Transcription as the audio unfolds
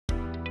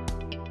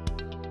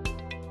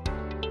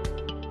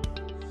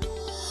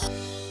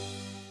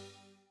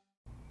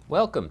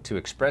Welcome to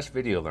Express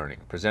Video Learning,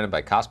 presented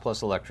by Cost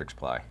Plus Electric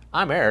Supply.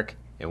 I'm Eric,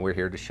 and we're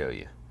here to show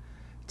you.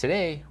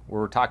 Today,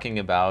 we're talking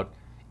about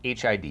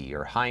HID,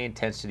 or High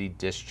Intensity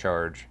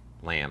Discharge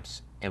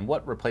lamps, and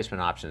what replacement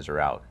options are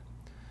out.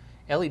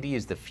 LED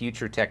is the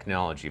future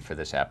technology for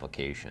this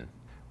application.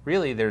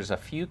 Really, there's a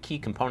few key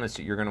components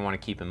that you're going to want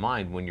to keep in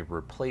mind when you're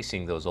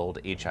replacing those old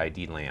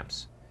HID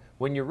lamps.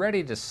 When you're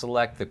ready to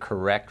select the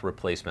correct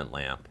replacement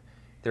lamp,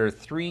 there are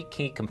three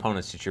key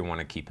components that you want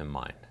to keep in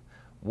mind.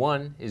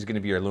 One is going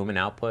to be your lumen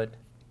output,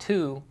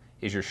 two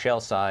is your shell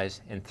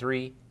size, and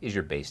three is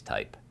your base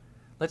type.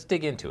 Let's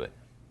dig into it.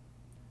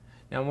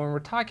 Now when we're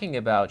talking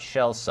about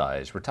shell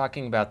size, we're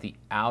talking about the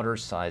outer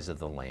size of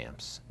the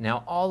lamps.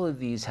 Now all of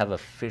these have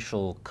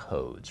official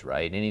codes,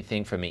 right?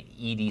 Anything from an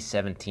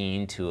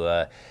ED17 to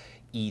a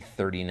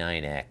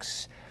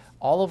E39X.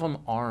 All of them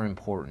are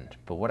important,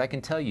 but what I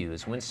can tell you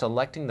is when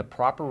selecting the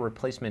proper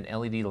replacement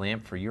LED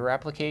lamp for your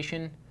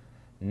application,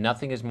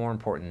 nothing is more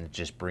important than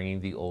just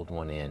bringing the old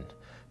one in.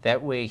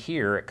 That way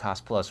here at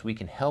Cost Plus, we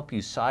can help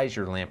you size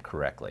your lamp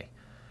correctly.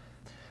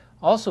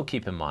 Also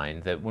keep in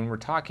mind that when we're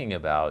talking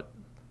about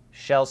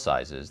shell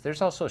sizes,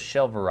 there's also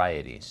shell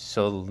varieties.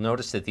 So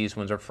notice that these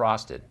ones are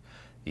frosted,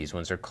 these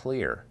ones are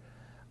clear.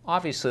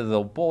 Obviously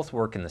they'll both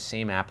work in the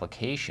same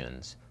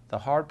applications. The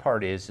hard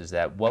part is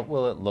that what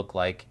will it look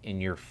like in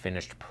your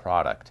finished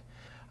product?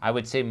 I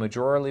would say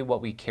majorly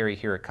what we carry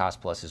here at Cost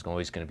Plus is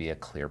always going to be a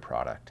clear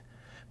product.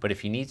 But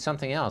if you need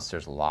something else,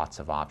 there's lots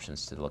of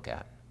options to look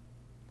at.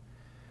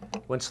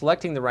 When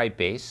selecting the right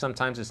base,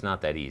 sometimes it's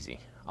not that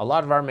easy. A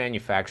lot of our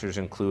manufacturers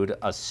include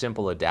a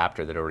simple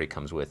adapter that already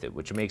comes with it,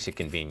 which makes it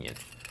convenient.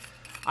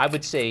 I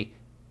would say,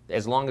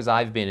 as long as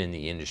I've been in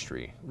the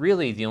industry,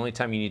 really the only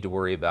time you need to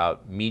worry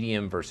about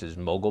medium versus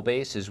mogul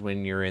base is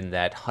when you're in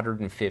that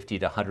 150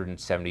 to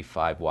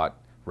 175 watt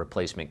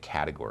replacement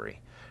category.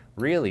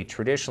 Really,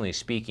 traditionally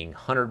speaking,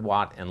 100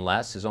 watt and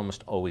less is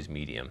almost always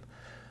medium.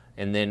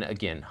 And then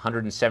again,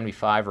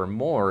 175 or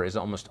more is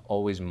almost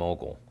always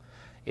mogul.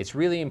 It's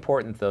really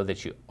important though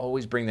that you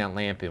always bring that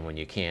lamp in when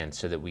you can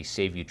so that we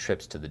save you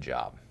trips to the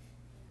job.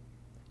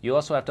 You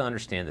also have to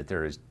understand that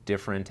there is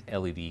different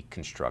LED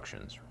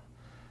constructions.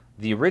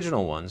 The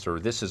original ones, or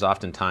this is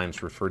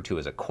oftentimes referred to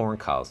as a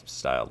corncob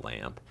style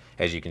lamp,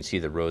 as you can see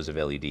the rows of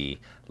LED,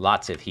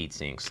 lots of heat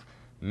sinks,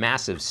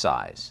 massive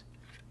size.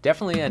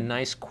 Definitely a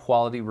nice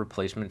quality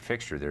replacement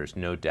fixture, there's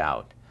no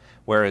doubt.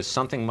 Whereas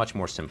something much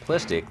more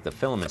simplistic, the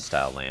filament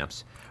style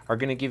lamps, are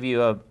going to give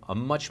you a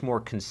much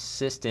more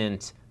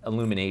consistent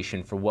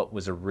illumination for what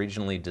was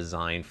originally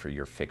designed for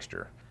your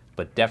fixture,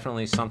 but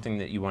definitely something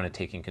that you want to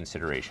take in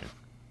consideration.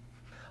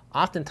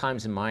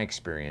 Oftentimes in my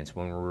experience,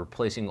 when we're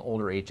replacing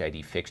older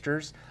HID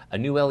fixtures, a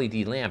new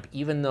LED lamp,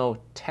 even though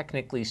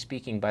technically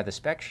speaking by the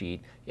spec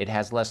sheet, it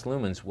has less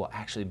lumens, will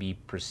actually be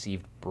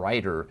perceived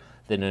brighter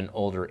than an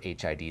older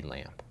HID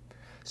lamp.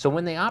 So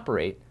when they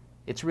operate,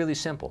 it's really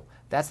simple.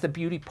 That's the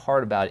beauty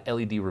part about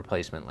LED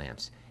replacement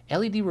lamps.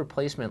 LED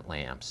replacement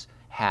lamps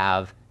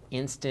have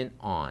instant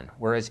on,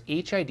 whereas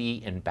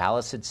HID and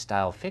ballasted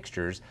style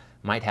fixtures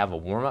might have a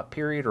warm-up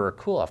period or a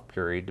cool-off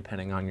period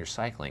depending on your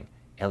cycling.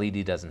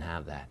 LED doesn't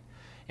have that.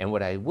 And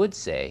what I would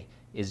say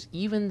is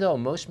even though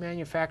most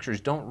manufacturers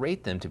don't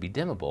rate them to be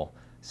dimmable,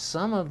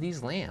 some of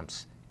these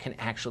lamps can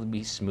actually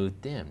be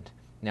smooth dimmed.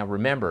 Now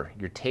remember,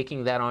 you're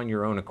taking that on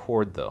your own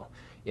accord though.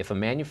 If a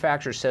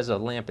manufacturer says a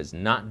lamp is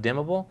not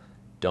dimmable,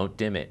 don't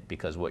dim it,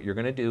 because what you're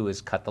going to do is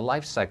cut the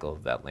life cycle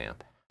of that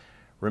lamp.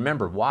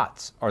 Remember,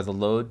 watts are the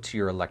load to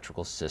your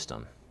electrical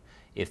system.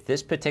 If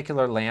this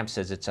particular lamp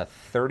says it's a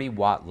 30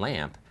 watt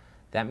lamp,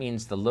 that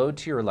means the load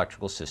to your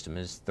electrical system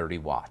is 30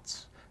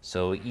 watts.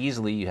 So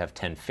easily you have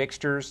 10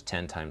 fixtures,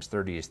 10 times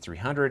 30 is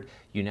 300.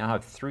 You now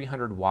have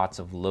 300 watts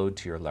of load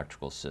to your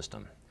electrical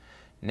system.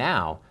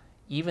 Now,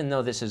 even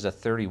though this is a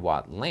 30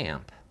 watt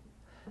lamp,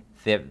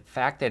 the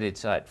fact that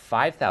it's at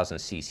 5,000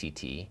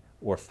 CCT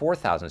or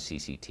 4,000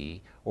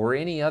 CCT or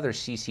any other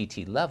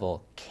CCT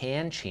level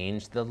can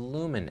change the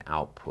lumen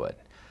output.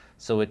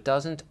 So it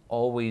doesn't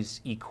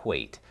always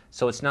equate.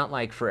 So it's not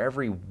like for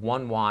every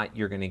 1 watt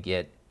you're going to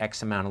get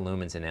X amount of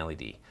lumens in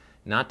LED.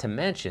 Not to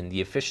mention the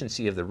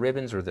efficiency of the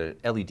ribbons or the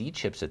LED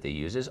chips that they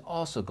use is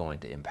also going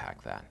to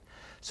impact that.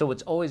 So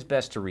it's always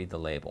best to read the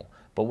label.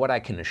 But what I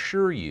can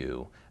assure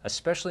you,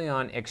 especially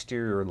on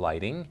exterior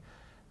lighting,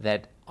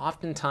 that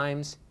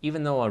oftentimes,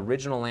 even though an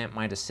original lamp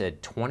might have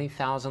said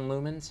 20,000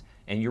 lumens,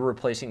 and you're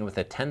replacing it with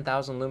a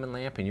 10,000 lumen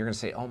lamp, and you're going to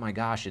say, oh my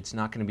gosh, it's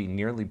not going to be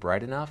nearly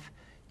bright enough,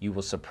 you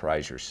will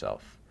surprise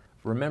yourself.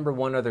 Remember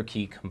one other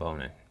key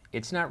component.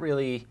 It's not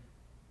really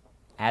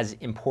as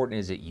important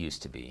as it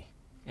used to be,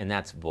 and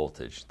that's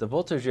voltage. The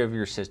voltage of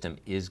your system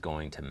is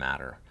going to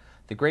matter.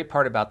 The great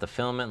part about the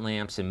filament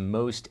lamps and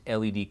most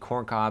LED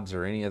corncobs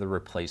or any other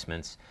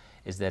replacements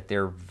is that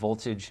they're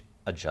voltage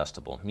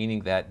adjustable,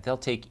 meaning that they'll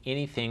take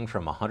anything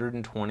from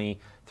 120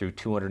 through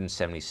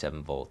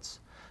 277 volts.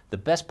 The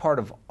best part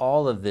of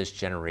all of this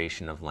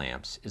generation of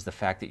lamps is the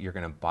fact that you're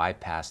going to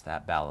bypass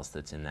that ballast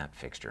that's in that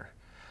fixture.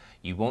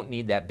 You won't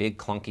need that big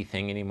clunky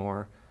thing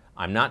anymore.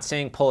 I'm not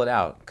saying pull it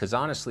out, because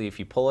honestly, if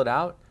you pull it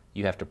out,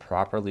 you have to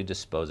properly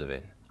dispose of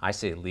it. I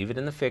say leave it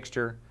in the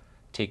fixture,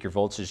 take your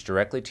voltage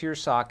directly to your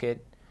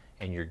socket,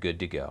 and you're good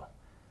to go.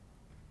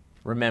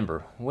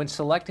 Remember, when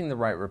selecting the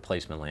right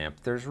replacement lamp,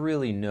 there's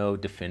really no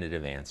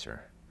definitive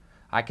answer.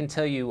 I can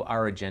tell you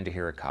our agenda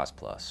here at Cost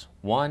Plus.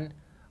 1,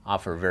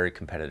 offer a very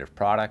competitive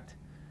product.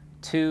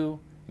 2,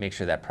 make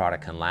sure that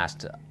product can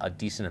last a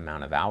decent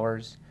amount of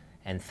hours.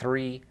 And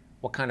 3,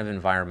 what kind of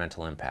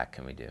environmental impact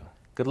can we do?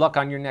 Good luck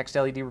on your next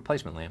LED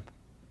replacement lamp.